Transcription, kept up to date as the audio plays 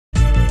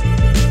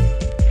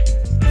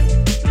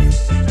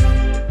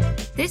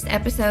This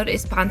episode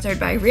is sponsored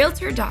by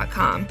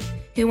Realtor.com,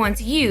 who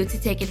wants you to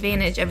take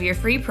advantage of your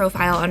free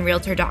profile on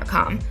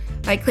Realtor.com.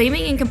 By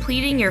claiming and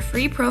completing your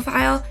free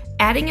profile,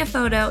 adding a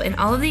photo, and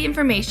all of the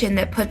information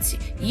that puts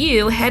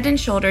you head and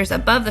shoulders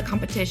above the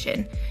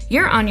competition,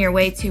 you're on your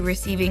way to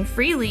receiving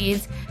free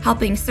leads,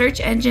 helping search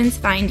engines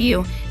find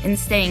you, and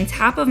staying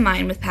top of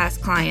mind with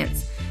past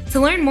clients. To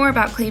learn more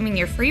about claiming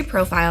your free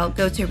profile,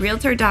 go to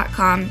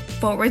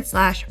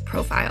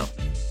Realtor.com/profile.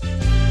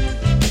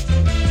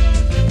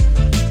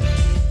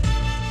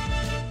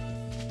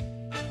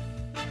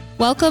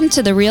 Welcome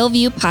to the Real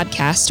View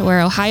podcast,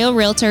 where Ohio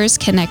Realtors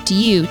connect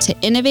you to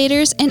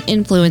innovators and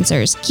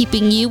influencers,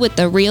 keeping you with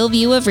the real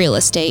view of real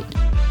estate.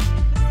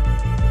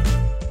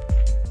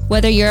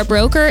 Whether you're a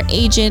broker,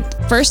 agent,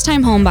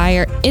 first-time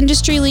homebuyer,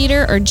 industry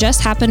leader, or just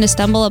happen to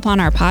stumble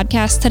upon our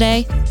podcast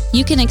today,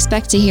 you can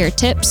expect to hear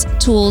tips,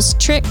 tools,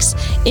 tricks,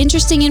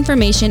 interesting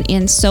information,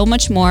 and so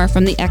much more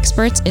from the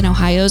experts in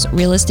Ohio's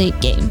real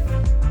estate game.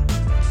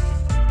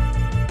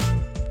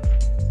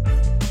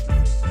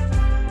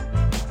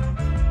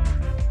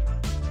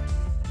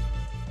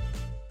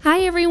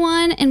 Hi,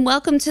 everyone, and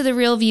welcome to the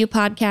Real View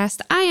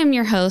podcast. I am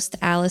your host,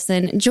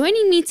 Allison.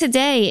 Joining me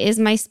today is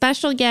my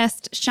special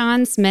guest,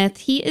 Shawn Smith.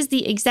 He is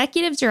the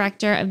Executive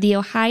Director of the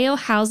Ohio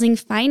Housing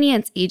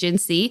Finance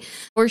Agency.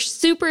 We're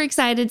super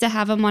excited to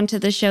have him onto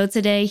the show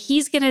today.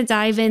 He's going to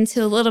dive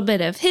into a little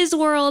bit of his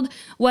world,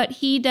 what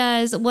he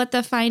does, what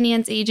the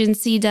finance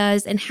agency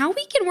does, and how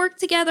we can work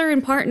together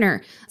and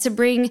partner to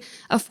bring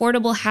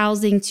affordable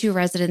housing to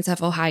residents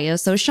of Ohio.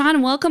 So,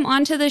 Shawn, welcome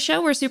onto the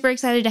show. We're super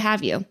excited to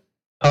have you.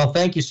 Oh,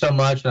 thank you so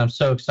much. And I'm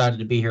so excited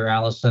to be here,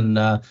 Allison,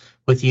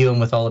 with you and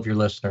with all of your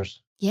listeners.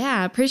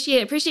 Yeah,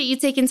 appreciate you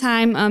taking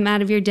time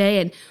out of your day.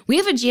 And we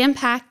have a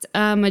jam-packed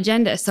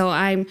agenda. So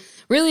I'm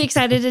really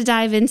excited to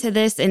dive into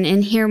this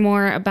and hear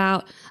more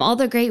about all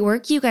the great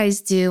work you guys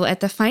do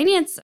at the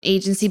finance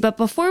agency. But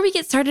before we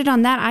get started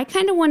on that, I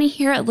kind of want to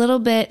hear a little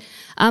bit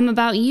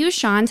about you,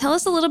 Shawn. Tell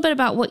us a little bit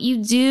about what you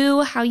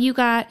do, how you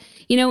got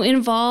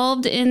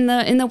involved in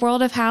the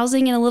world of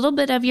housing, and a little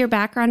bit of your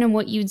background and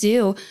what you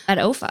do at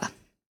OHFA.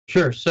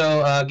 Sure.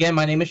 So again,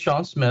 my name is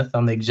Shawn Smith.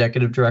 I'm the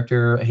Executive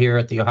Director here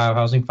at the Ohio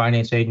Housing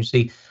Finance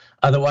Agency,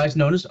 otherwise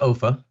known as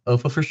OHFA,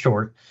 OHFA for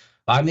short.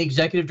 I'm the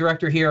Executive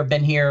Director here. I've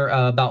been here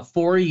about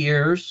 4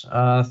 years.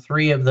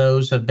 3 of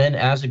those have been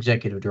as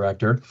Executive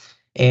Director.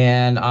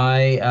 And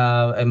I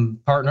am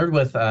partnered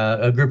with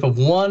a group of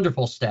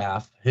wonderful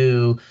staff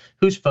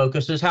whose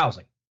focus is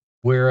housing.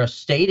 We're a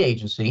state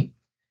agency,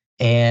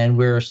 and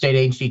we're a state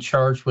agency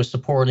charged with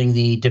supporting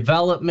the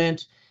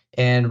development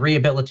and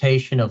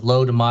rehabilitation of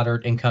low to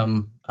moderate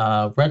income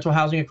rental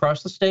housing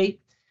across the state.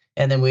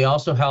 And then we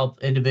also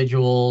help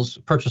individuals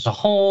purchase a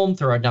home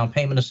through our down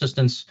payment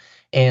assistance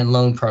and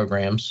loan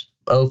programs.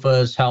 OHFA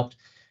has helped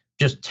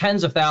just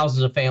tens of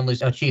thousands of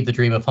families achieve the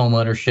dream of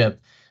homeownership.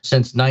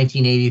 Since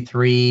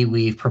 1983,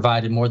 we've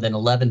provided more than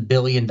 $11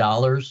 billion in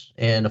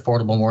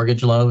affordable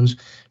mortgage loans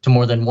to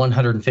more than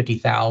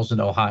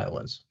 150,000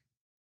 Ohioans.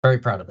 Very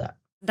proud of that.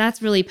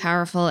 That's really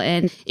powerful.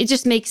 And it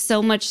just makes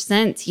so much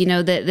sense,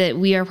 that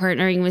we are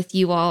partnering with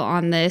you all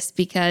on this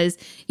because,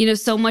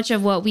 so much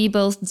of what we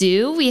both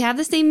do, we have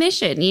the same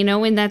mission,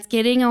 and that's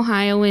getting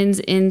Ohioans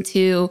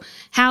into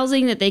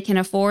housing that they can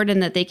afford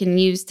and that they can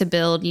use to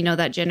build,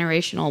 that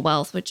generational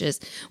wealth, which is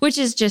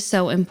just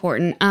so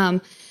important.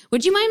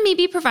 Would you mind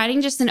maybe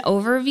providing just an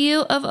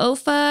overview of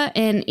OHFA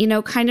and,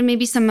 kind of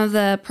maybe some of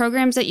the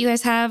programs that you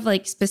guys have,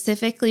 like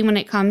specifically when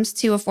it comes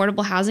to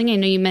affordable housing? I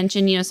know you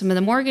mentioned, some of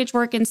the mortgage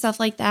work and stuff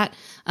like that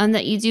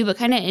that you do, but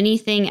kind of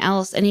anything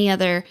else, any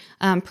other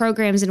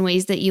programs and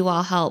ways that you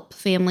all help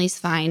families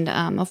find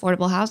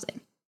affordable housing?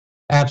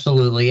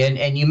 Absolutely.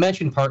 And you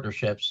mentioned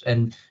partnerships,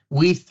 and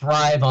we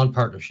thrive on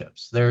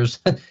partnerships. There's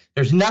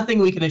nothing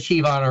we can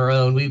achieve on our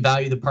own. We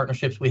value the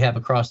partnerships we have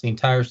across the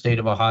entire state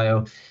of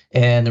Ohio,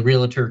 and the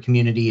realtor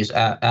community is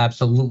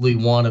absolutely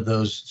one of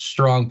those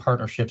strong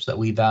partnerships that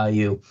we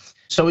value.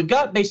 So we've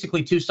got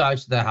basically 2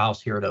 sides to the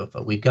house here at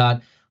OHFA. We've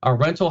got our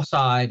rental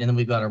side, and then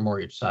we've got our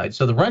mortgage side.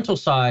 So the rental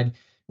side,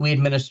 we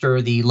administer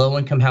the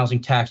low-income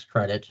housing tax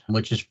credit,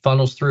 which is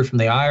funnels through from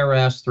the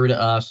IRS through to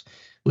us.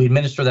 We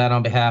administer that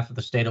on behalf of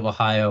the state of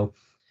Ohio.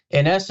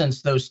 In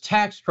essence, those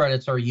tax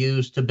credits are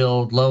used to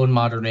build low and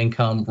moderate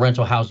income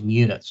rental housing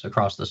units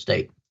across the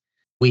state.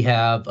 We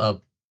have a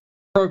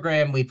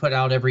program we put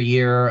out every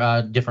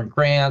year, different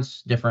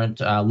grants, different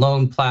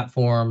loan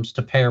platforms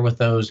to pair with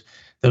those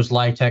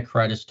LIHTC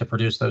credits to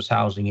produce those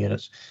housing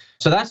units.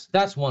 So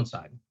that's one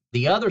side.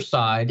 The other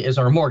side is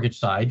our mortgage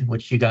side,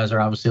 which you guys are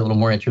obviously a little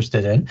more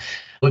interested in.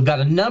 We've got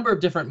a number of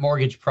different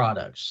mortgage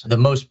products. The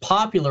most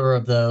popular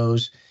of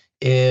those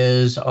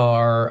is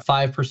our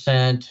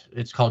 5%,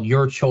 it's called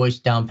Your Choice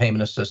Down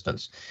Payment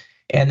Assistance.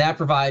 And that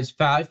provides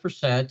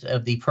 5%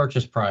 of the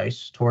purchase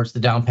price towards the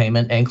down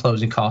payment and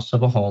closing costs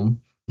of a home.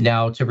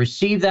 Now, to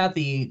receive that,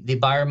 the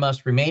buyer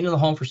must remain in the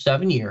home for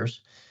 7 years,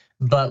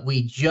 but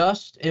we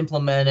just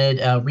implemented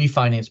a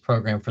refinance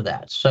program for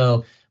that.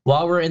 So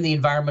while we're in the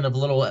environment of a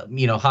little,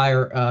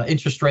 higher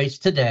interest rates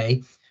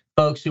today,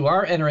 folks who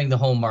are entering the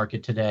home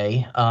market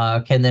today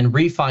can then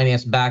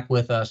refinance back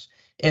with us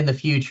in the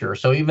future.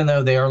 So even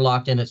though they are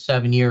locked in at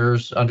 7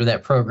 years under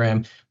that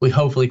program, we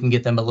hopefully can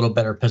get them a little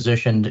better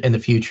positioned in the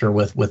future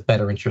with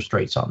better interest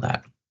rates on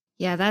that.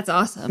 Yeah, that's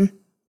awesome.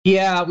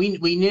 Yeah, we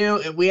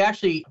knew we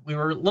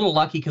were a little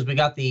lucky because we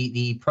got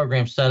the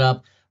program set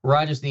up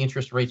right as the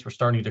interest rates were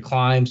starting to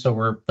climb.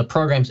 So the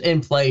program's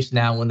in place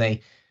now when they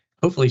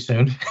hopefully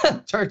soon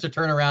start to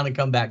turn around and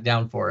come back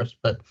down for us.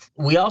 But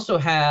we also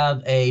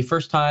have a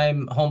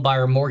first-time home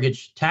buyer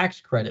mortgage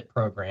tax credit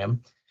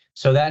program.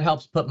 So that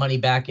helps put money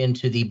back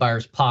into the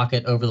buyer's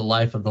pocket over the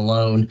life of the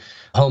loan.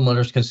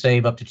 Homeowners can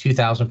save up to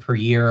 $2,000 per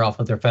year off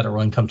of their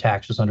federal income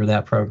taxes under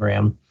that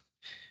program.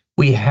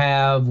 We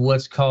have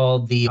what's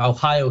called the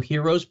Ohio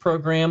Heroes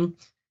program,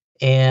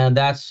 and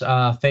that's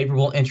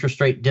favorable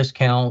interest rate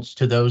discounts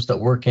to those that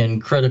work in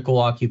critical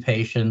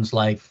occupations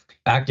like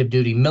active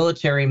duty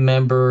military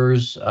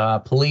members,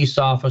 police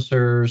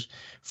officers,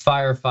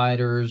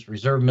 firefighters,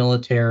 reserve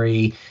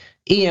military,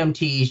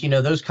 EMTs,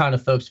 those kind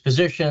of folks,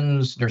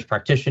 physicians, nurse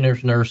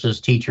practitioners,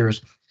 nurses,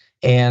 teachers.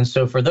 And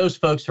so for those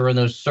folks who are in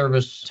those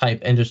service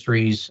type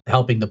industries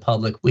helping the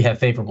public, we have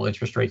favorable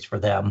interest rates for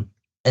them.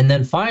 And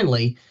then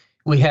finally,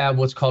 we have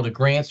what's called a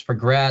Grants for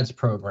Grads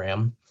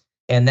program,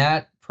 and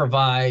that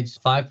provides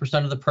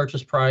 5% of the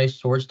purchase price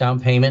towards down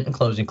payment and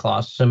closing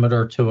costs,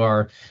 similar to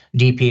our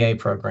DPA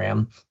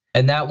program.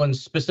 And that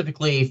one's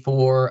specifically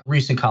for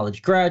recent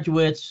college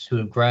graduates who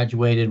have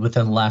graduated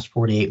within the last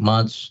 48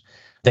 months.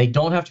 They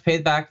don't have to pay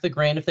back the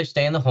grant if they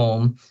stay in the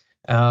home,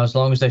 as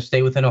long as they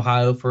stay within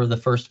Ohio for the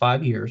first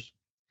 5 years.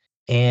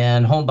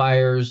 And home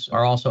buyers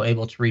are also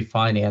able to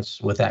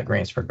refinance with that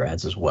Grants for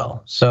Grads as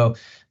well. So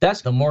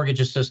that's the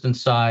mortgage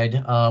assistance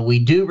side. We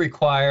do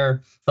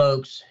require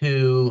folks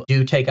who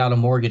do take out a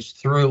mortgage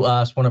through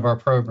us, one of our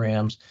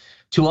programs,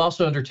 to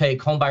also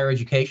undertake home buyer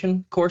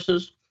education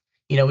courses.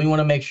 We want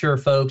to make sure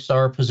folks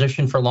are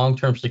positioned for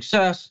long-term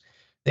success.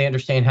 They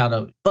understand how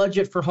to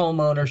budget for home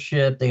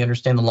ownership. They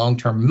understand the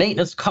long-term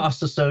maintenance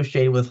costs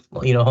associated with,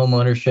 home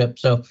ownership.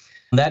 So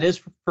that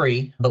is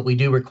free, but we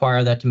do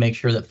require that to make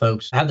sure that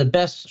folks have the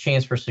best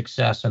chance for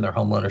success in their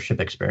home ownership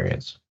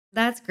experience.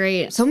 That's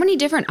great. So many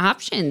different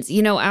options,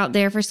 out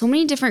there for so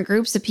many different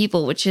groups of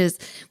people, which is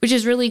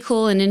really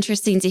cool and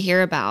interesting to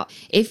hear about.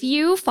 If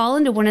you fall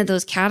into one of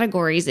those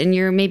categories and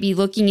you're maybe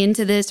looking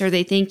into this, or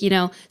they think,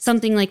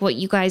 something like what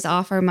you guys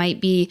offer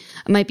might be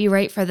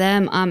right for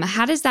them,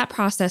 how does that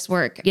process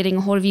work? Getting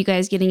a hold of you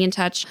guys, getting in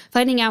touch,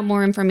 finding out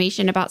more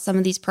information about some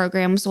of these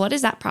programs. What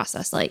is that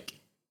process like?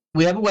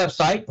 We have a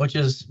website, which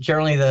is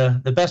generally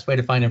the best way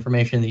to find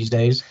information these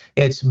days.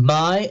 It's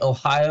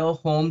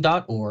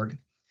myohiohome.org.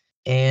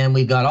 And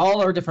we've got all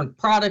our different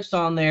products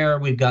on there.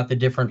 We've got the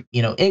different,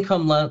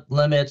 income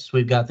limits.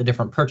 We've got the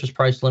different purchase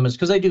price limits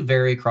because they do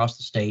vary across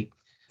the state,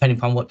 depending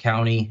upon what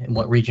county and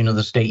what region of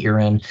the state you're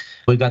in.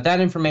 We've got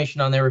that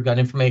information on there. We've got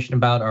information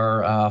about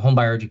our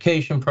homebuyer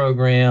education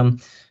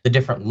program, the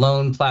different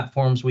loan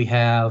platforms we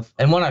have.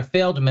 And one I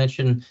failed to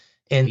mention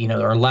in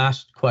our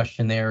last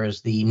question there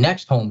is the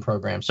Next Home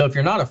program. So if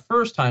you're not a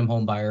first-time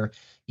home buyer,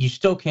 you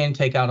still can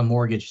take out a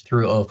mortgage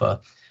through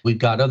OHFA. We've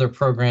got other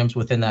programs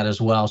within that as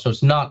well. So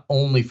it's not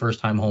only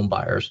first-time home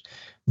buyers.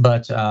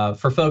 But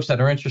for folks that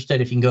are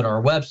interested, if you can go to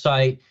our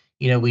website,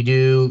 we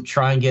do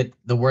try and get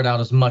the word out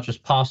as much as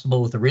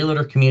possible with the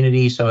realtor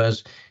community. So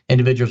as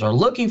individuals are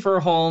looking for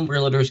a home,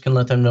 realtors can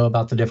let them know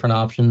about the different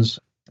options.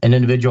 An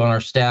individual on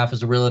our staff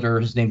is a realtor.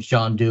 His name's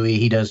John Dewey.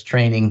 He does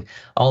training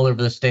all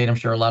over the state. I'm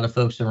sure a lot of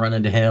folks have run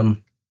into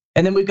him.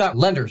 And then we've got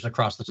lenders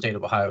across the state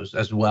of Ohio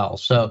as well.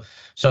 So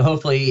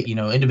hopefully,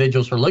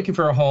 individuals who are looking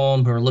for a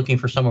home, who are looking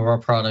for some of our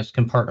products,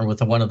 can partner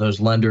with one of those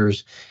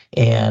lenders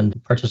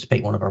and participate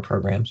in one of our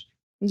programs.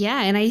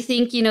 Yeah. And I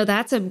think,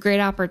 that's a great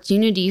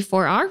opportunity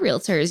for our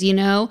realtors, and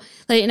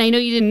I know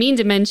you didn't mean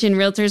to mention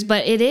realtors,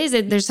 but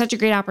there's such a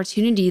great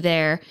opportunity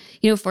there,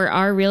 for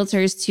our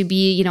realtors to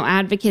be,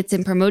 advocates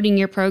in promoting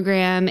your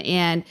program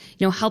and,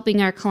 helping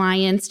our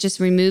clients just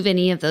remove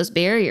any of those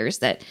barriers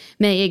that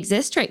may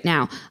exist right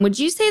now. Would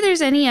you say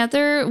there's any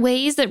other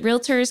ways that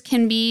realtors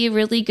can be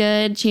really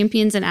good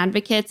champions and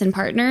advocates and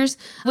partners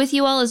with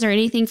you all? Is there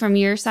anything from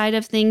your side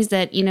of things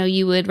that,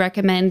 you would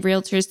recommend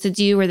realtors to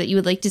do or that you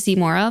would like to see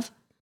more of?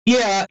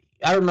 Yeah,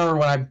 I remember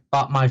when I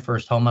bought my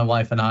first home, my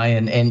wife and I,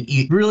 and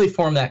you really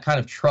form that kind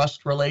of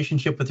trust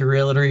relationship with your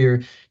realtor.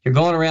 You're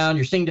going around,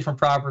 you're seeing different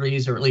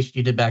properties, or at least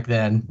you did back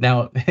then.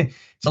 Now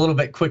it's a little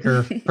bit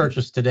quicker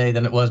purchase today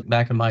than it was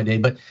back in my day,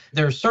 but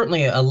there's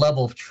certainly a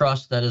level of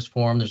trust that is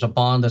formed. There's a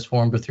bond that's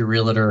formed with your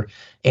realtor,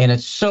 and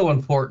it's so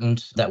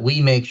important that we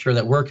make sure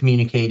that we're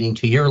communicating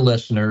to your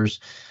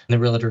listeners in the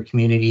realtor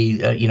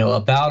community,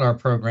 about our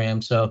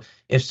program. So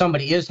if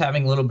somebody is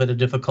having a little bit of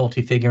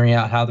difficulty figuring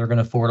out how they're going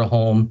to afford a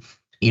home,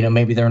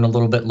 maybe they're in a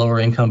little bit lower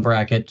income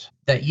bracket,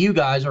 that you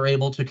guys are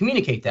able to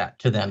communicate that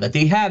to them, that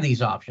they have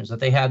these options,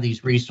 that they have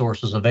these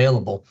resources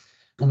available.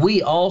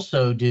 We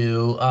also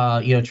do,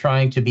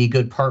 trying to be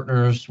good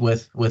partners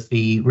with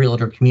the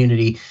realtor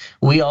community.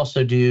 We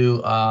also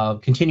do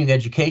continuing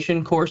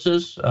education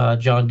courses.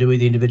 John Dewey,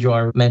 the individual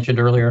I mentioned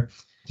earlier,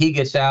 he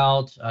gets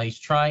out. He's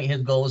trying.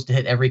 His goal is to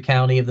hit every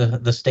county of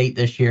the state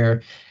this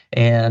year,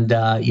 and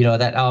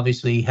that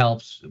obviously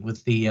helps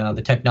with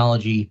the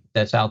technology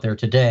that's out there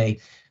today.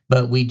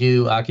 But we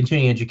do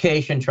continuing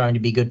education, trying to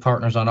be good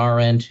partners on our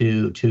end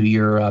to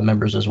your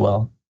members as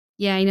well.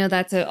 Yeah, I know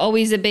that's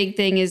always a big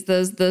thing is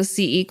those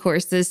CE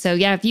courses. So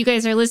yeah, if you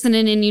guys are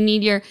listening and you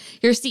need your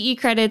CE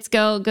credits,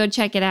 go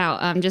check it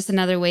out. Just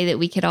another way that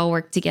we could all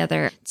work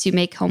together to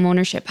make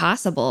homeownership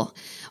possible.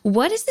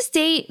 What is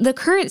the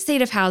current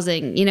state of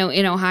housing,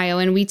 in Ohio?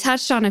 And we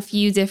touched on a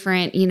few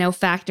different,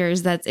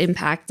 factors that's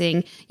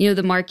impacting,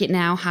 the market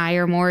now,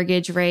 higher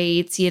mortgage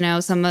rates,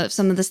 some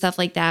of the stuff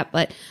like that.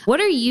 But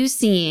what are you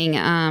seeing?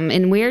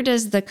 And where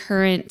does the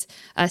current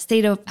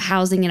state of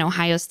housing in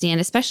Ohio stand,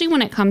 especially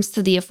when it comes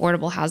to the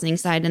affordable housing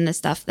side and the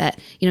stuff that,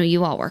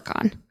 you all work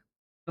on?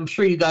 I'm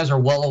sure you guys are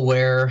well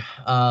aware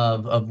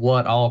of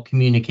what I'll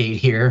communicate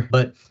here,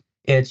 but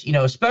it's,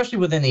 especially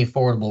within the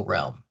affordable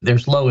realm,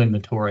 there's low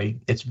inventory.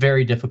 It's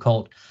very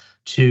difficult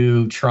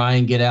to try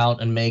and get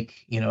out and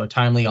make, a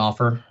timely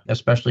offer,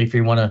 especially if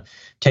you want to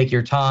take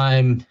your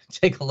time,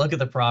 take a look at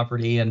the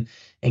property and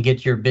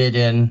get your bid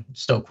in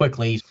so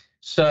quickly.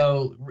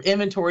 So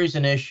inventory is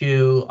an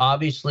issue.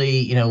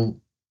 Obviously,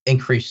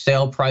 increased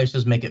sale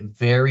prices make it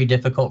very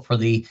difficult for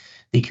the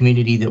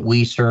community that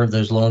we serve,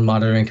 those low and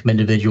moderate income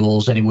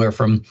individuals, anywhere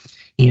from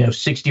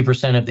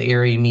 60% of the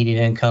area median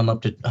income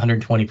up to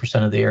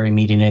 120% of the area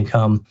median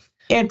income,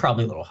 and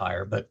probably a little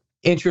higher. But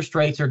interest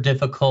rates are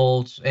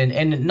difficult,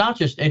 and not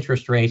just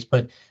interest rates,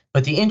 but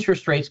the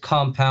interest rates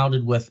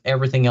compounded with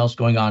everything else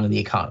going on in the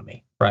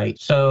economy, right?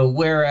 So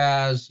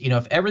whereas,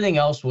 if everything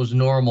else was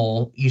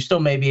normal, you still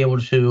may be able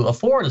to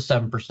afford a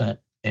 7%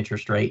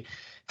 interest rate.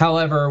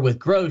 However, with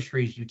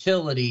groceries,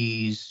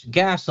 utilities,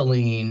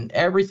 gasoline,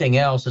 everything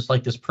else, it's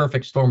like this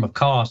perfect storm of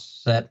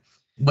costs that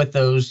with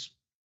those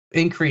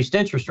increased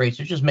interest rates,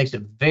 it just makes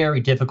it very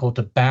difficult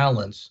to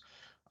balance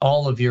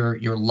all of your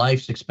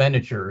life's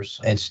expenditures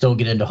and still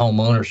get into home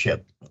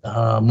ownership.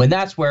 When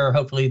that's where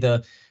hopefully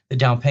the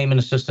down payment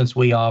assistance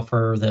we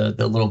offer,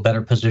 the little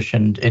better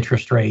positioned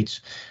interest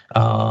rates,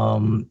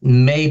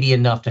 may be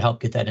enough to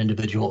help get that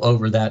individual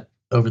over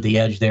the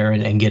edge there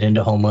and get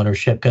into home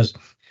ownership. Because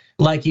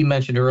like you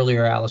mentioned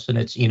earlier, Allison,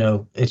 it's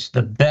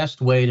the best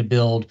way to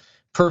build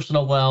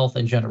personal wealth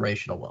and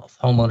generational wealth.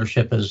 Home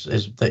ownership is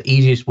the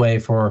easiest way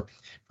for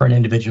an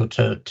individual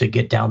to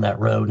get down that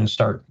road and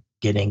start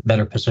getting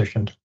better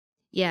positioned.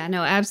 Yeah,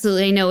 no,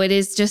 absolutely. I know it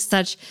is just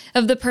such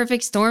of the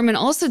perfect storm. And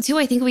also, too,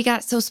 I think we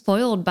got so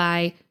spoiled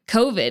by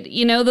COVID.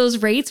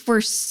 Those rates were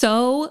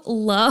so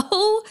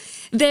low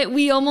that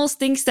we almost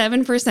think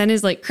 7%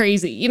 is like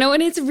crazy,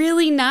 and it's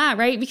really not,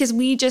 right? Because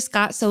we just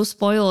got so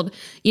spoiled,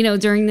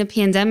 during the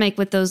pandemic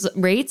with those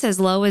rates as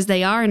low as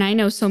they are. And I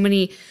know so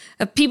many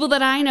people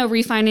that I know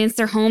refinance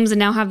their homes and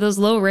now have those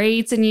low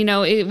rates. And,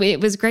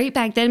 it was great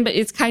back then, but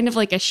it's kind of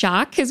like a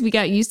shock because we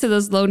got used to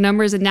those low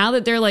numbers. And now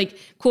that they're like,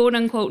 quote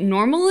unquote,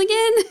 normal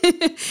again,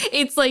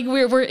 it's like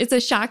it's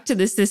a shock to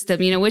the system,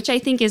 which I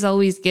think is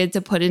always good to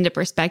put into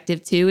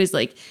perspective too, is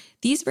like,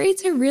 these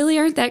rates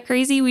aren't that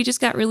crazy. We just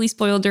got really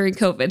spoiled during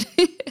COVID.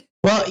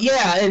 Well,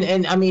 yeah.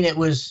 And I mean, it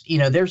was,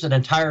 there's an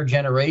entire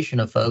generation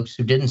of folks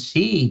who didn't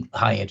see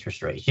high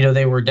interest rates.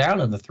 They were down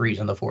in the 3s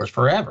and the 4s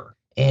forever.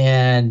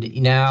 And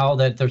now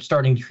that they're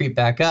starting to creep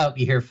back up,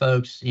 you hear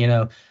folks,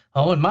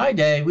 oh, in my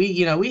day,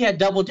 we had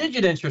double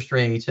digit interest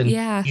rates and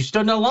you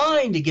stood in a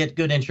line to get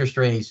good interest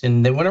rates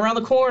and they went around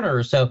the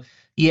corner. So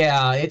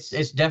yeah, it's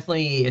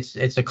definitely,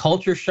 it's a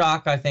culture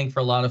shock, I think, for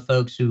a lot of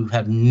folks who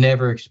have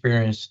never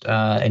experienced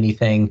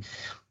anything,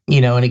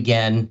 and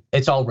again,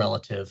 it's all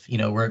relative.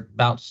 We're at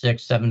about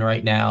 6, 7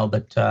 right now,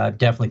 but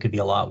definitely could be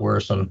a lot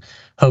worse. And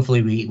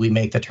hopefully we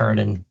make the turn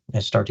and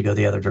start to go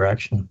the other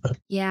direction. But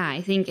yeah, I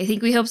think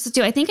we hope so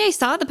too. I think I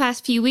saw the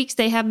past few weeks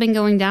they have been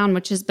going down,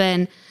 which has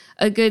been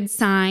a good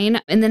sign.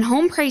 And then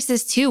home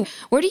prices too.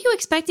 What are you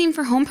expecting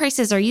for home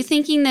prices? Are you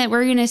thinking that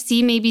we're going to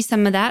see maybe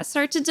some of that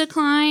start to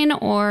decline,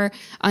 or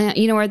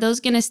are those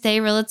going to stay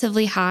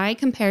relatively high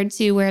compared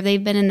to where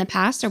they've been in the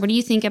past? Or what do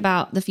you think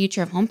about the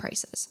future of home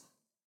prices?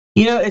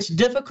 It's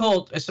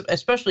difficult,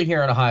 especially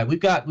here in Ohio. We've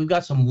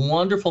got some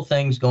wonderful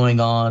things going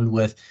on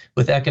with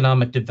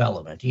economic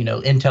development.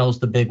 Intel's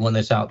the big one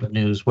that's out in the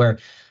news, where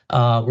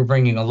we're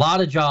bringing a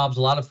lot of jobs,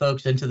 a lot of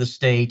folks into the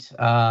state.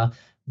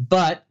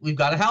 But we've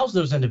got to house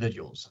those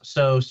individuals.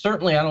 So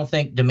certainly I don't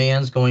think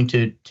demand's going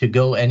to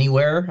go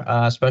anywhere,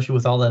 especially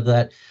with all of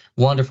that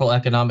wonderful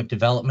economic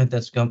development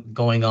that's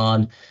going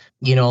on.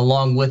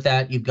 Along with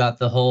that, you've got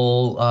the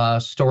whole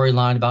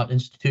storyline about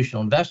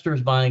institutional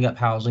investors buying up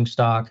housing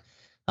stock.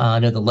 I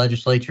know the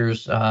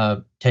legislature's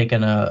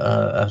taken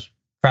a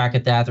crack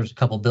at that. There's a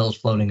couple bills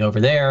floating over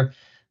there.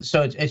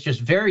 So it's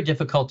just very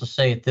difficult to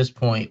say at this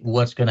point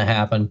what's going to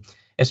happen,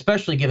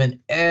 especially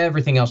given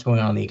everything else going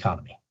on in the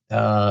economy.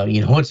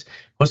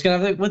 What's going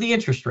to happen with the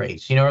interest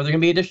rates? Are there going to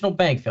be additional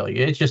bank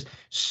failure? It's just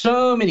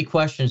so many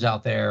questions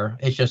out there.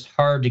 It's just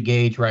hard to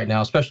gauge right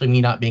now, especially me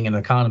not being an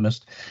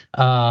economist,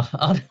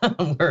 on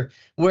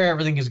where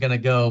everything is going to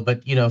go.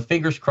 But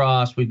fingers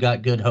crossed, we've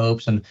got good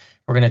hopes, and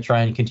we're going to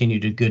try and continue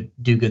to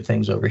do good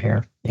things over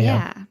here.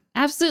 Yeah.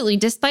 Absolutely.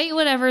 Despite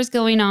whatever's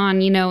going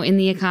on, in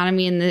the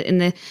economy and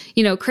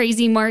the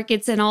crazy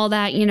markets and all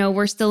that,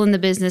 we're still in the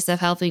business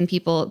of helping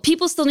people.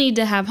 People still need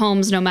to have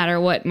homes no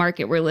matter what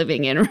market we're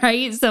living in,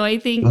 right? So I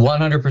think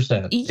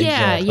 100%.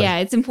 Yeah, Exactly. yeah.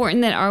 It's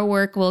important that our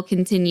work will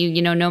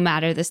continue, no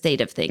matter the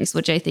state of things,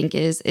 which I think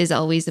is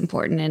always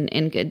important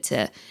and good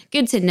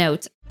to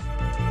note.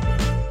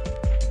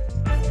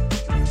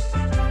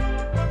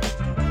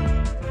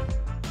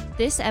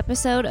 This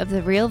episode of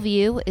The Real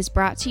View is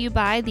brought to you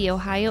by the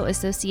Ohio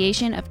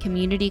Association of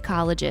Community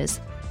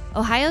Colleges.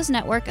 Ohio's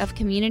network of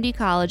community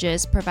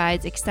colleges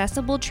provides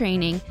accessible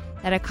training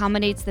that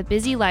accommodates the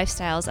busy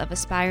lifestyles of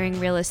aspiring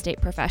real estate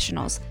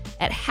professionals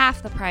at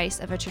half the price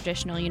of a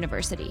traditional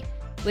university.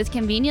 With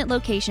convenient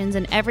locations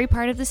in every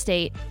part of the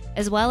state,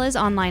 as well as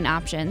online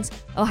options,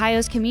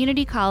 Ohio's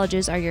community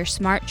colleges are your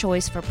smart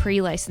choice for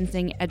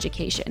pre-licensing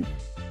education.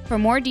 For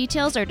more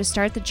details or to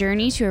start the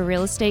journey to a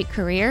real estate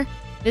career,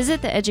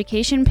 visit the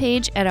education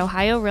page at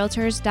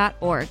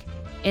ohiorealtors.org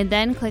and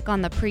then click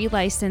on the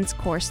pre-license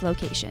course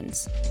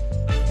locations.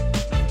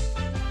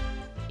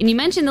 And you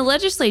mentioned the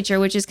legislature,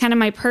 which is kind of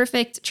my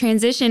perfect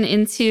transition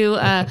into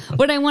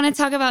what I want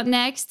to talk about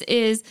next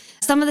is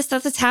some of the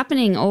stuff that's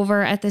happening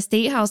over at the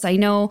State House. I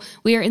know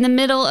we are in the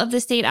middle of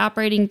the state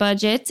operating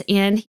budget,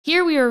 and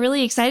here we were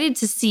really excited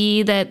to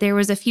see that there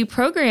was a few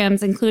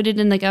programs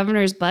included in the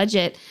governor's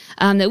budget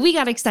that we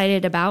got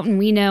excited about, and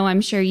we know,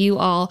 I'm sure you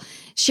all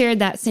shared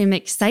that same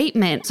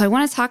excitement. So I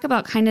want to talk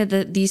about kind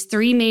of these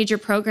three major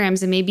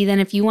programs, and maybe then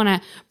if you want to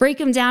break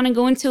them down and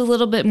go into a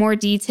little bit more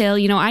detail.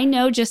 I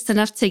know just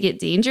enough to get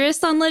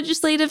dangerous on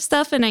legislative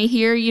stuff, and I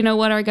hear,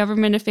 what our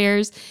government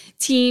affairs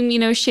team,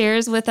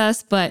 shares with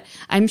us, but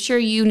I'm sure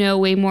you know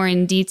way more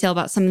in detail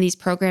about some of these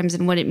programs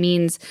and what it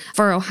means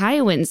for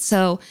Ohioans.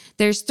 So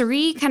there's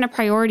three kind of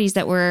priorities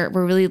that we're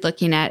really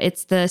looking at.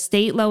 It's the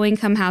state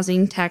low-income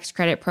housing tax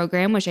credit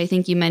program, which I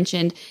think you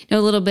mentioned a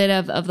little bit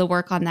of the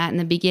work on that in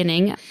the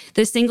beginning,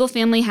 the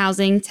single-family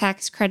housing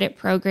tax credit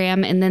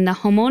program, and then the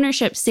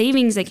homeownership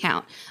savings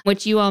account,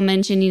 which you all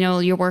mentioned,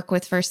 your work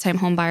with first-time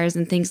home buyers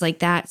and things like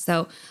that.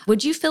 So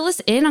would you fill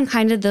us in on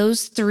kind of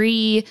those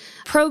three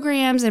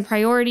programs and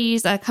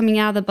priorities coming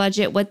out of the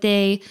budget, what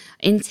they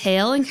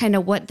entail, and kind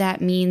of what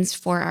that means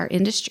for our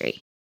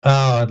industry?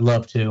 Oh, I'd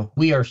love to.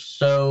 We are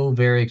so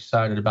very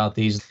excited about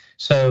these.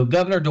 So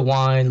Governor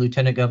DeWine,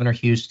 Lieutenant Governor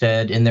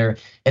Husted, in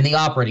the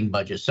operating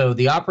budget. So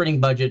the operating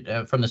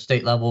budget from the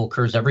state level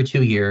occurs every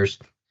 2 years,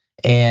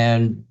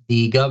 and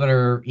the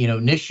governor,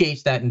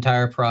 initiates that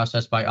entire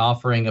process by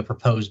offering a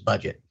proposed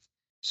budget.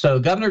 So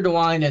Governor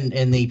DeWine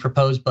in the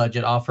proposed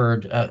budget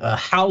offered a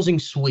housing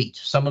suite.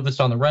 Some of it's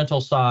on the rental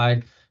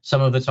side,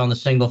 some of it's on the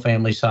single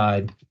family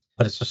side.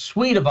 But it's a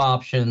suite of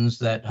options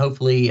that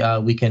hopefully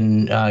we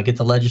can get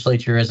the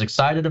legislature as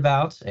excited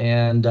about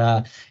and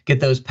get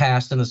those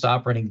passed in this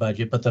operating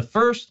budget. But the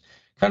first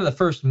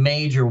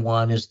major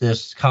one is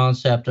this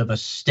concept of a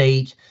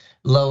state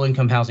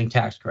low-income housing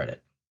tax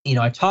credit.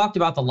 I talked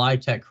about the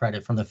LIHTC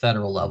credit from the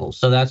federal level.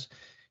 So that's,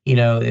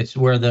 it's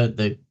where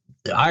the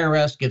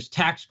IRS gives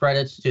tax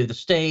credits to the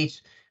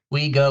states.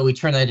 We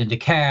turn that into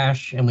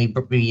cash, and we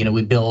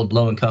build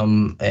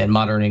low-income and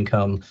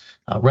moderate-income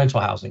rental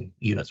housing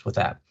units with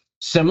that.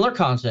 Similar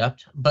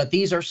concept, but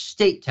these are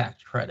state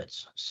tax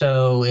credits.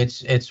 So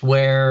it's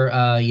where,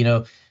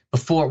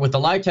 before with the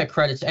LIHTC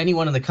credits,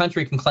 anyone in the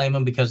country can claim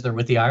them because they're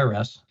with the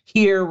IRS.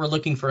 Here, we're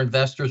looking for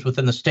investors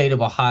within the state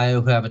of Ohio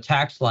who have a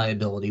tax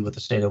liability with the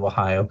state of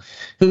Ohio,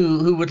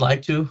 who would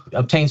like to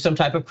obtain some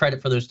type of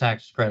credit for those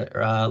tax credit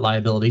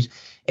liabilities.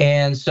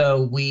 And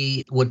so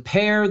we would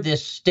pair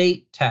this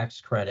state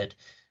tax credit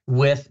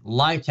with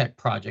LIHTC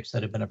projects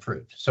that have been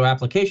approved. So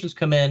applications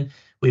come in,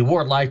 we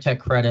award LIHTC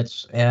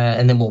credits,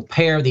 and then we'll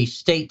pair these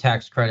state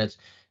tax credits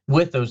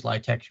with those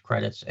LIHTC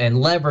credits and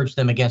leverage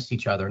them against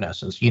each other in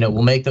essence.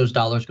 We'll make those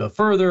dollars go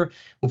further.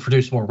 We'll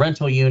produce more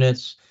rental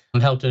units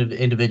and help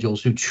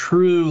individuals who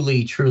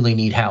truly, truly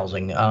need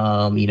housing.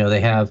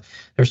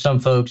 There's some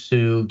folks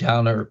who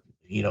down are,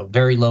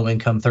 very low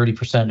income,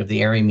 30% of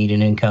the area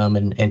median income,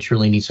 and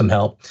truly need some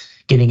help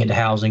getting into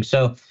housing.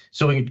 So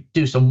we can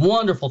do some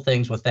wonderful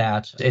things with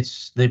that.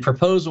 The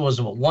proposal is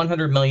about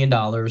 $100 million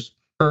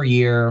per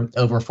year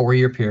over a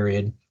 4-year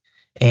period.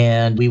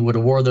 And we would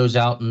award those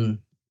out in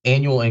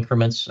annual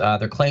increments.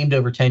 They're claimed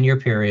over 10-year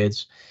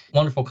periods.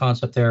 Wonderful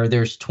concept there.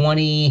 There's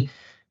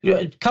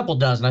a couple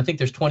dozen. I think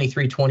there's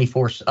 23,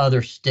 24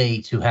 other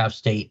states who have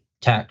state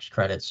tax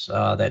credits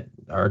that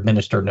are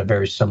administered in a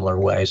very similar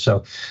way.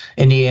 So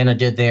Indiana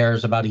did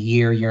theirs about a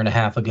year and a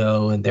half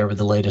ago, and they were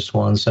the latest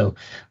one. So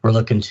we're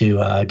looking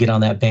to get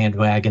on that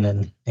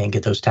bandwagon and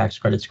get those tax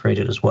credits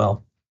created as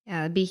well.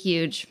 Yeah, it'd be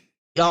huge.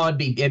 Oh, it'd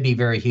be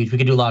very huge. We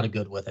could do a lot of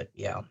good with it.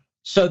 Yeah.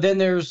 So then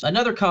there's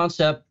another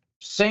concept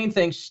Same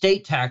thing,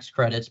 state tax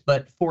credits,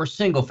 but for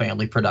single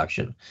family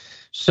production.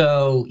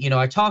 So,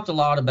 I talked a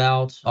lot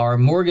about our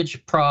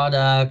mortgage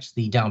products,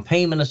 the down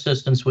payment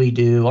assistance we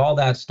do, all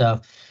that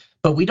stuff.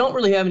 But we don't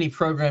really have any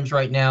programs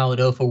right now at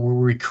OHFA where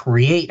we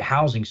create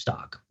housing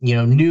stock,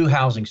 new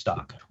housing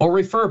stock or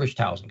refurbished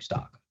housing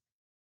stock.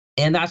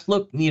 And that's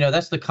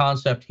the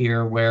concept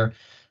here where,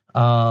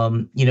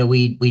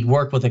 we'd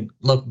work with a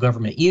local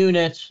government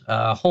unit,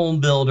 a home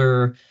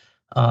builder.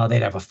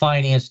 They'd have a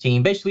finance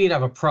team. Basically, you'd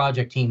have a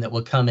project team that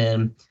would come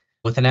in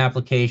with an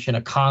application,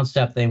 a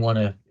concept they want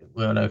to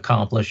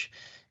accomplish,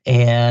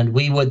 and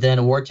we would then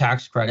award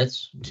tax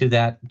credits to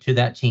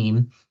that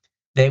team.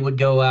 They would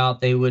go out,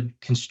 they would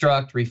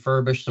construct,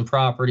 refurbish some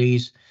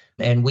properties,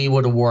 and we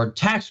would award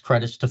tax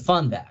credits to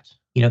fund that.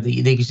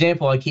 The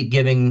example I keep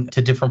giving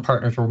to different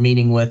partners we're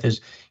meeting with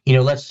is,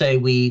 let's say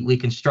we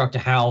construct a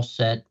house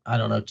at, I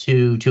don't know,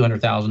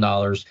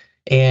 $200,000.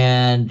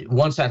 And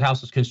once that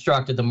house is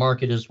constructed, the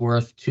market is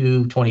worth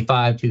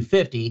 225,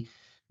 250.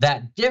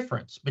 That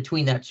difference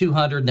between that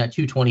 200 and that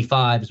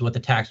 225 is what the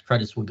tax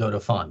credits would go to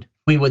fund.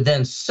 We would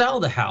then sell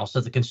the house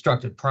at the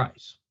constructed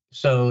price.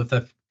 So if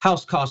the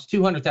house costs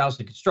 200,000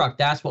 to construct,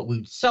 that's what we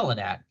would sell it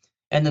at.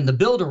 And then the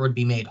builder would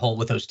be made whole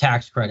with those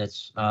tax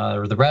credits,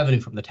 or the revenue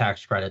from the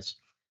tax credits.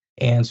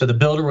 And so the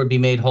builder would be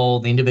made whole.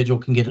 The individual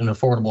can get an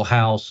affordable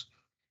house.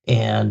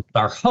 And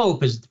our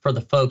hope is for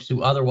the folks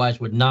who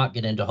otherwise would not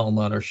get into home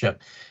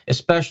ownership,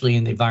 especially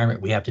in the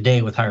environment we have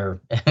today with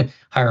higher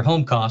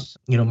home costs,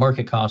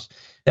 market costs,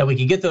 that we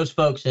can get those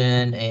folks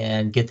in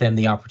and get them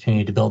the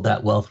opportunity to build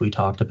that wealth we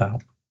talked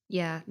about.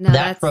 Yeah, no,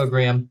 that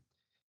program.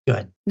 Go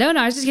ahead. No,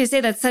 I was just going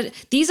to say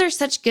these are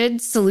such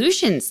good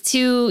solutions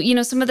to,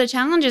 some of the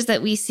challenges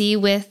that we see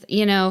with,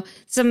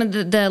 some of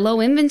the low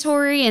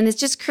inventory, and it's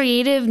just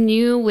creative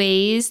new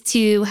ways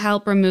to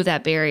help remove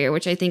that barrier,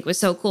 which I think was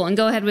so cool. And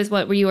go ahead with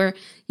what were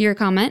your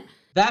comment?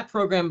 That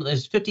program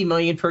is $50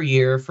 million per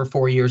year for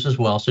 4 years as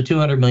well. So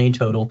 $200 million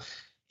total.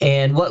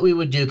 And what we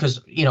would do,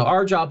 because,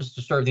 our job is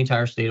to serve the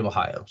entire state of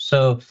Ohio.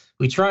 So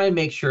we try and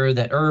make sure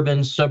that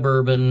urban,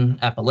 suburban,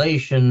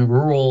 Appalachian,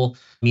 rural,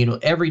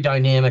 every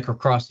dynamic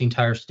across the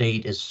entire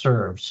state is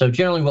served. So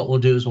generally what we'll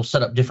do is we'll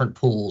set up different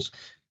pools.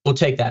 We'll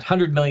take that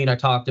 $100 million I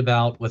talked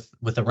about with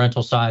the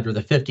rental side, or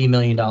the $50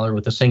 million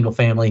with the single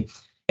family,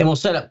 and we'll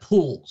set up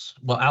pools.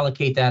 We'll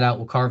allocate that out.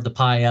 We'll carve the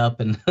pie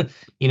up and,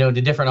 to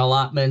different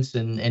allotments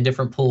and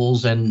different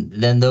pools. And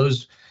then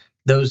those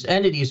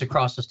entities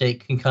across the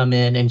state can come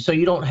in. And so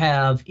you don't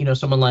have,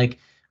 someone like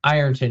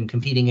Ironton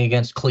competing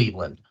against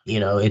Cleveland.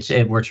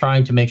 We're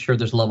trying to make sure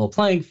there's a level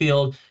playing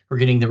field. We're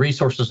getting the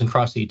resources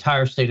across the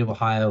entire state of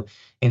Ohio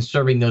and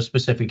serving those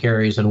specific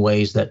areas in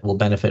ways that will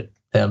benefit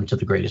them to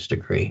the greatest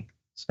degree.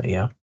 So,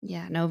 yeah.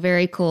 Yeah, no,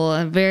 very cool.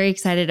 I'm very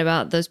excited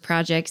about those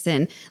projects.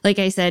 And like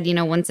I said,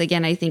 once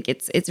again, I think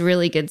it's a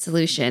really good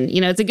solution.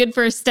 It's a good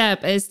first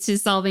step as to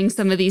solving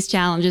some of these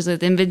challenges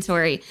with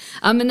inventory.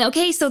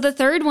 So the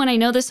third one, I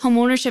know this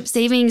homeownership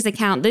savings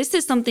account, this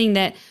is something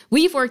that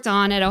we've worked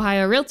on at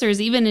Ohio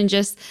Realtors, even in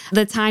just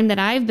the time that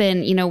I've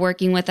been,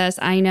 working with us.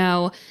 I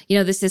know,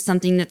 this is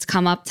something that's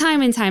come up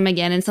time and time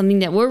again, and something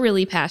that we're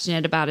really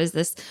passionate about is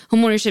this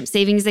homeownership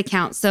savings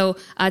account. So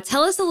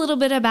tell us a little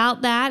bit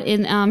about that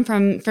and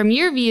from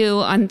your view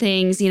on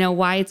things,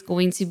 why it's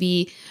going to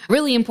be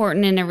really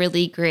important and a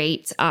really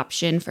great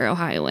option for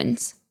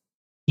Ohioans.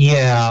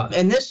 Yeah,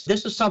 and this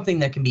is something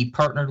that can be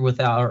partnered with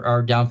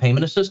our down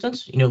payment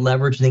assistance,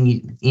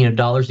 leveraging,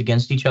 dollars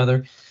against each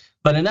other.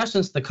 But in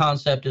essence, the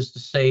concept is to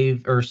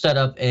save or set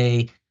up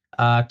a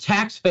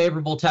tax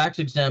favorable, tax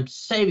exempt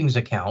savings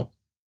account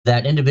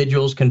that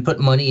individuals can put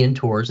money in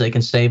towards. They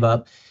can save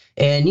up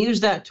and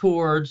use that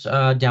towards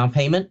down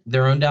payment,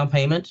 their own down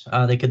payment.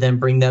 They could then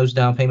bring those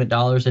down payment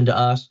dollars into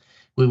us.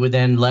 We would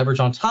then leverage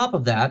on top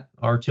of that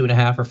our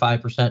 2.5% or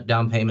 5%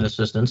 down payment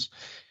assistance,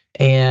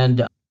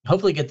 and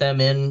hopefully get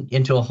them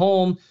into a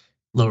home,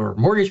 lower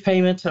mortgage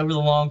payments over the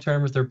long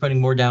term if they're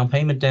putting more down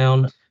payment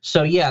down.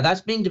 So yeah,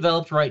 that's being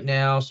developed right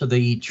now. So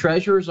the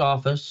Treasurer's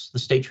Office, the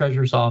State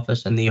Treasurer's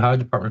Office, and the Ohio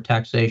Department of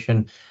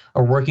Taxation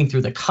are working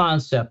through the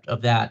concept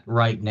of that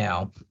right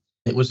now.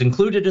 It was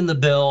included in the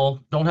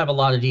bill. Don't have a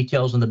lot of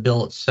details in the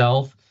bill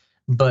itself,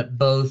 but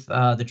both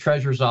the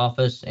Treasurer's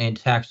Office and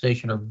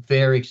Taxation are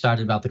very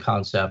excited about the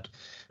concept.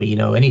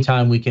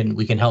 Anytime we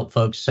can help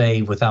folks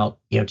save without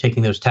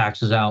taking those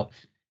taxes out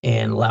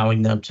and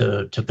allowing them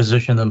to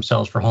position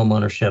themselves for home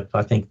ownership,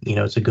 I think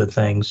it's a good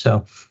thing.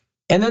 So,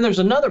 and then there's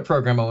another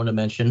program I want to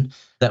mention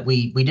that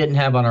we didn't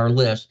have on our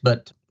list,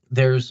 but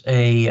there's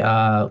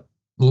a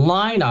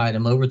line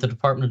item over at the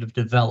Department of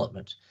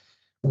Development,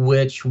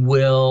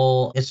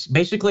 it's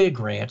basically a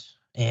grant.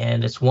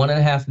 And it's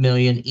 $1.5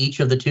 million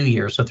each of the 2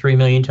 years, so $3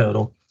 million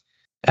total,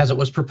 as it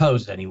was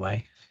proposed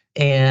anyway.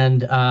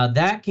 And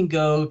that can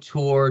go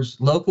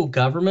towards local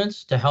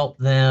governments to help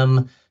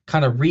them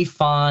kind of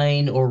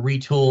refine or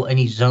retool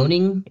any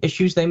zoning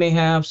issues they may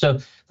have. So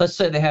let's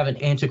say they have an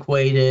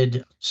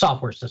antiquated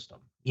software system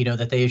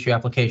that they issue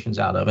applications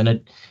out of,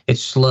 and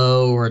it's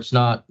slow or it's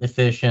not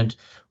efficient,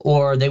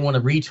 or they want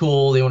to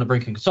retool, they want to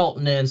bring a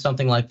consultant in,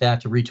 something like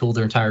that to retool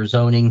their entire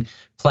zoning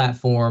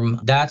platform.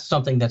 That's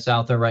something that's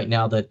out there right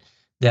now that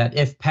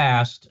if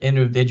passed,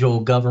 individual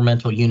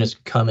governmental units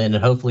can come in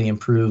and hopefully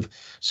improve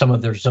some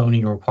of their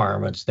zoning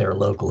requirements there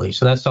locally.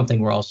 So that's something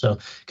we're also,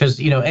 because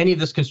any of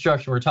this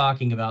construction we're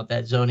talking about,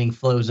 that zoning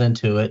flows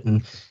into it,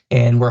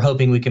 and we're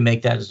hoping we can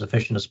make that as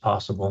efficient as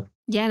possible.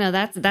 Yeah, no,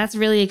 that's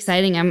really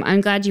exciting.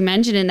 I'm glad you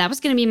mentioned it. And that was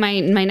going to be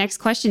my next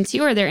question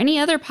too. Are there any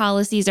other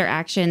policies or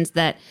actions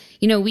that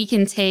we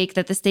can take,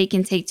 that the state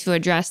can take to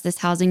address this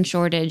housing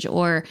shortage,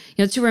 or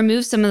to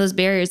remove some of those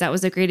barriers? That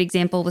was a great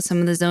example with some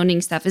of the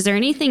zoning stuff. Is there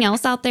anything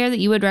else out there that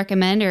you would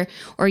recommend,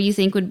 or you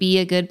think would be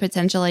a good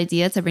potential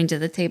idea to bring to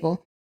the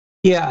table?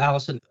 Yeah,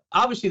 Allison.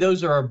 Obviously,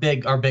 those are our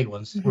big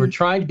ones. Mm-hmm. We're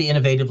trying to be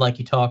innovative, like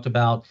you talked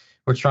about.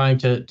 We're trying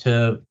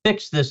to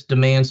fix this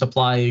demand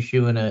supply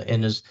issue in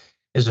as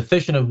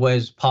efficient of way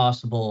as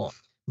possible.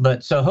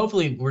 But so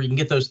hopefully we can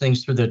get those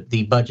things through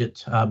the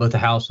budget, both the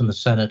House and the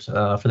Senate,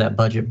 for that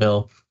budget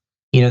bill.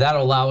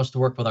 That'll allow us to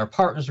work with our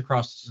partners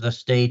across the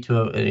state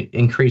to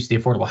increase the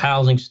affordable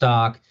housing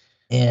stock,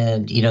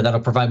 and that'll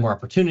provide more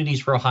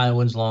opportunities for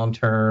Ohioans long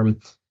term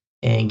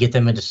and get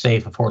them into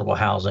safe, affordable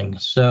housing.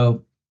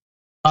 So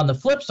on the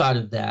flip side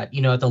of that,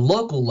 at the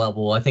local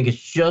level, I think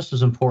it's just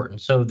as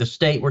important. So the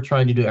state, we're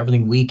trying to do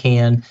everything we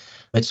can.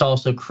 It's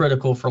also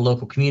critical for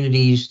local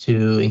communities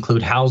to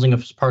include housing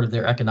as part of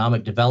their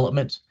economic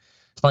development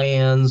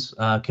plans,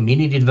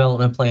 community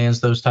development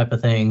plans, those type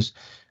of things.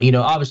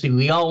 Obviously,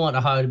 we all want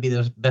Ohio to be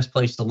the best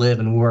place to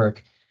live and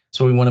work.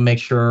 So we want to make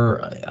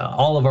sure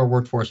all of our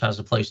workforce has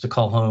a place to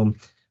call home.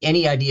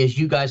 Any ideas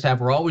you guys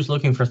have, we're always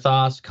looking for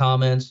thoughts,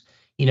 comments.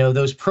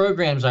 Those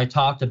programs I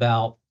talked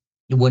about,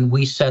 when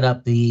we set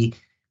up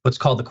what's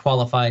called the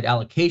qualified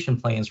allocation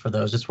plans for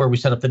those, it's where we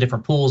set up the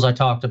different pools I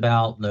talked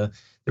about, the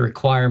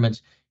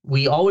requirements.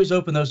 We always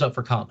open those up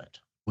for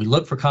comment. We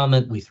look for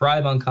comment. We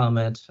thrive on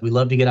comment. We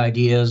love to get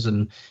ideas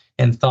and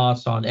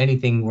thoughts on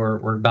anything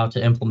we're about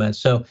to implement.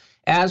 So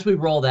as we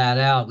roll that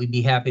out, we'd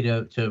be happy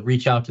to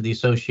reach out to the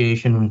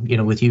association,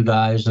 with you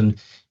guys and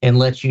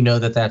let you know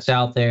that that's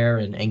out there,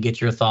 and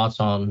get your thoughts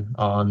on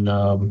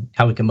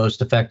how we can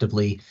most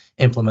effectively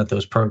implement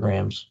those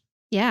programs.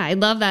 Yeah, I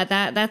love that.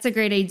 That's a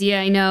great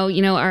idea. I know,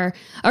 our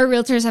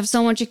realtors have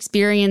so much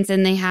experience,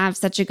 and they have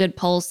such a good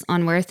pulse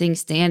on where things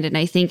stand. And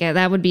I think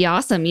that would be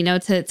awesome,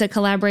 to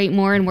collaborate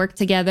more and work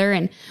together.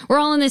 And we're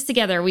all in this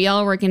together. We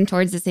all working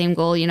towards the same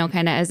goal,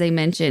 kind of as I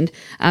mentioned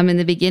in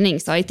the beginning.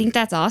 So I think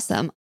that's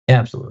awesome.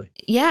 Absolutely.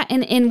 Yeah.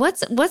 And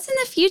what's in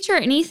the future?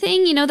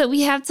 Anything, that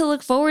we have to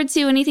look forward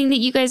to? Anything that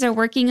you guys are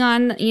working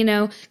on,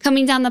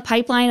 coming down the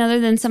pipeline, other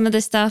than some of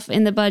the stuff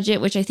in the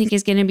budget, which I think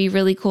is going to be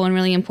really cool and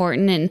really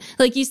important. And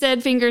like you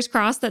said, fingers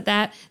crossed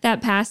that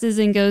passes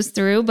and goes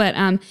through. But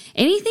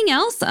anything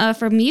else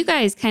from you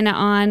guys kind of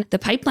on the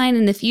pipeline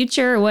in the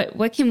future?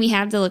 What can we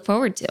have to look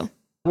forward to?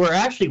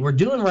 We're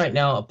doing right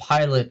now a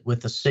pilot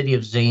with the city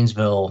of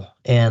Zanesville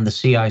and the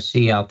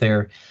CIC out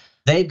there.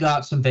 They've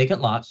got some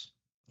vacant lots.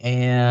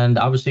 And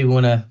obviously we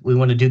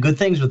want to do good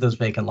things with those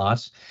vacant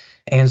lots.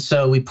 And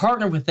so we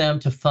partnered with them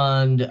to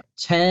fund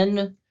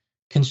 10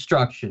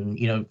 construction,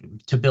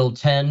 to build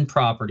 10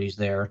 properties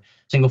there,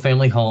 single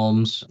family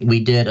homes. We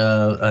did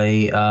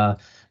a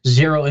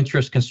zero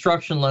interest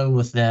construction loan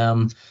with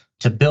them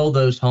to build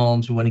those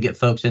homes. We want to get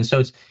folks in. So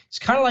it's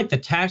kind of like the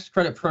tax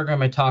credit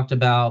program I talked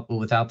about, but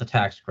without the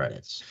tax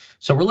credits.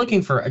 So we're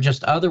looking for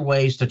just other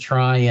ways to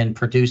try and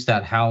produce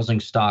that housing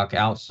stock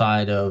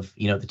outside of,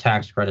 the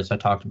tax credits I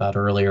talked about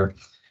earlier.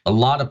 A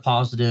lot of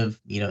positive,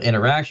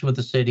 interaction with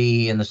the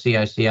city and the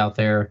CIC out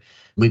there.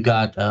 We've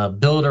got a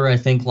builder, I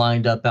think,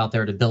 lined up out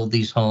there to build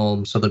these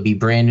homes. So there'll be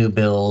brand new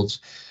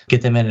builds,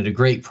 get them in at a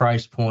great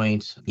price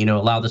point,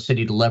 allow the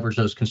city to leverage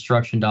those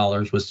construction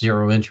dollars with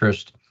zero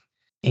interest.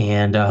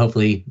 And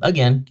hopefully,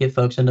 again, get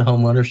folks into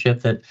home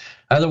ownership that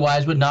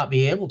otherwise would not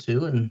be able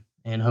to,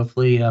 and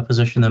hopefully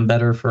position them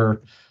better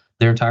for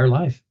their entire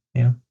life.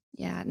 Yeah.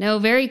 Yeah, no,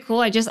 very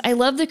cool. I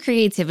love the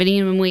creativity.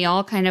 And when we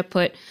all kind of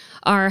put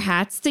our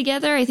hats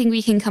together, I think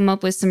we can come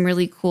up with some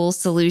really cool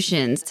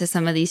solutions to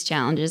some of these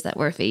challenges that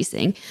we're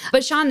facing.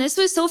 But Shawn, this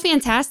was so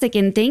fantastic.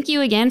 And thank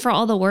you again for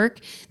all the work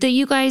that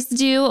you guys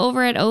do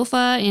over at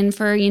OHFA, and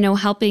for,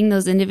 helping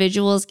those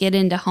individuals get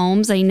into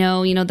homes. I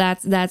know,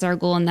 that's our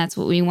goal, and that's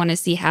what we want to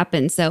see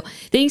happen. So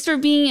thanks for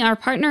being our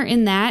partner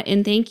in that.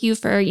 And thank you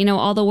for,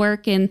 all the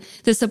work and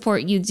the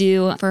support you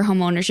do for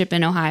home ownership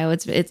in Ohio.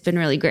 It's been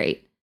really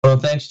great. Well,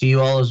 thanks to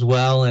you all as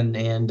well.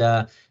 And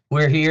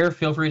we're here.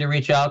 Feel free to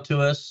reach out to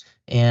us.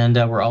 And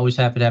we're always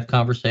happy to have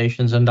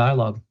conversations and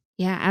dialogue.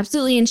 Yeah,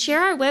 absolutely. And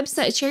share your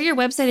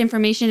website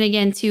information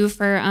again, too,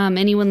 for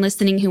anyone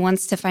listening who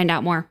wants to find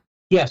out more.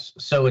 Yes.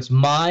 So it's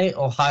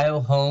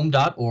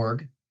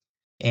myohiohome.org.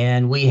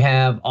 And we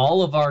have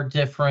all of our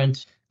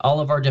different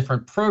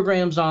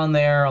programs on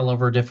there, all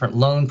of our different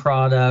loan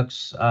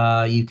products.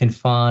 You can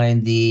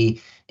find the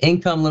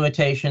income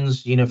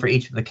limitations, for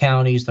each of the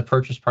counties, the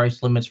purchase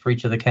price limits for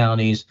each of the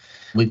counties.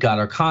 We've got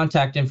our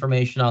contact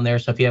information on there.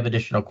 So if you have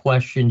additional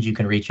questions, you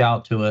can reach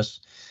out to us.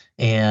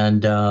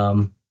 And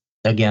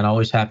again,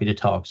 always happy to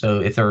talk.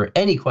 So if there are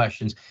any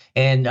questions,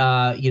 and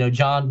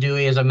John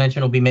Dewey, as I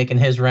mentioned, will be making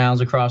his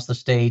rounds across the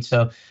state.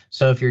 So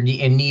if you're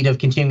in need of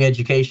continuing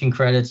education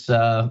credits,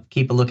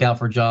 keep a lookout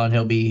for John.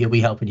 He'll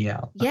be helping you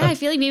out. Yeah, I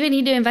feel like maybe I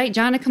need to invite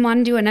John to come on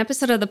and do an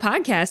episode of the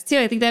podcast too.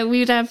 I think that we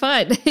would have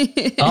fun.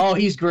 Oh,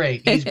 he's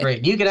great. He's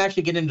great. You can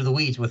actually get into the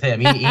weeds with him.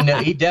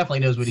 He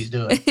definitely knows what he's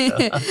doing.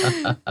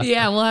 So.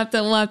 Yeah, we'll have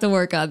to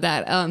work on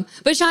that.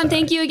 But Shawn,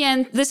 thank you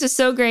again. This was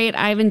so great.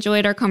 I've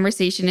enjoyed our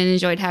conversation and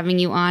enjoyed having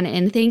you on.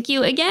 And thank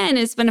you again.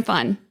 It's been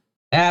fun.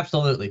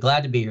 Absolutely.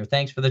 Glad to be here.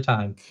 Thanks for the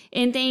time.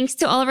 And thanks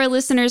to all of our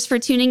listeners for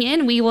tuning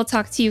in. We will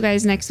talk to you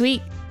guys next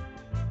week.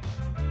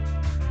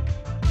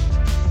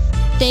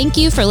 Thank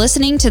you for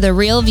listening to The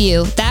Real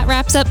View. That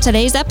wraps up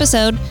today's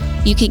episode.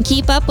 You can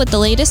keep up with the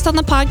latest on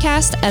the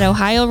podcast at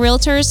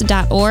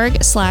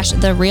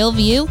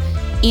ohiorealtors.org/therealview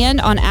and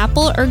on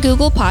Apple or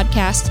Google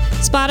Podcasts,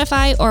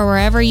 Spotify, or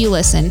wherever you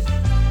listen.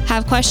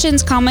 Have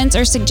questions, comments,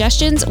 or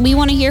suggestions? We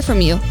want to hear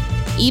from you.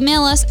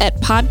 Email us at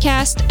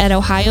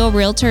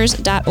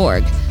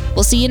podcast@ohiorealtors.org.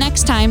 We'll see you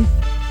next time.